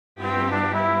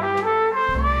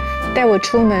带我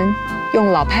出门，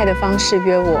用老派的方式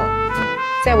约我，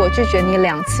在我拒绝你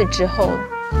2次之后，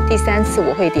第3次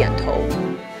我会点头。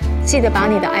记得把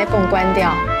你的 iPhone 关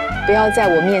掉，不要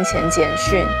在我面前简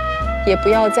讯，也不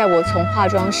要在我从化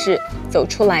妆室走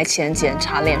出来前检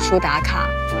查脸书打卡。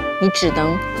你只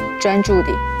能专注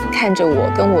地看着我，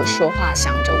跟我说话，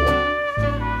想着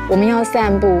我。我们要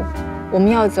散步，我们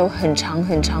要走很长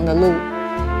很长的路，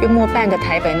约莫半个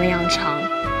台北那样长，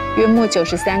约莫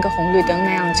93个红绿灯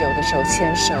那样久的手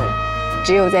牵手。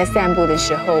只有在散步的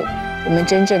时候，我们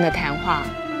真正的谈话，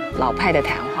老派的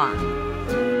谈话。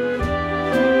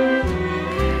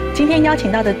今天邀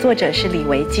请到的作者是李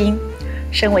维菁。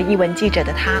身为艺文记者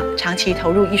的他，长期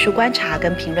投入艺术观察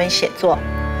跟评论写作；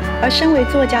而身为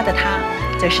作家的他，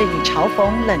则是以嘲讽、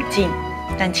冷静，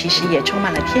但其实也充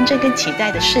满了天真跟期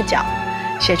待的视角，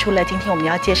写出了今天我们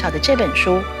要介绍的这本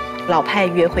书《老派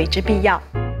约会之必要》。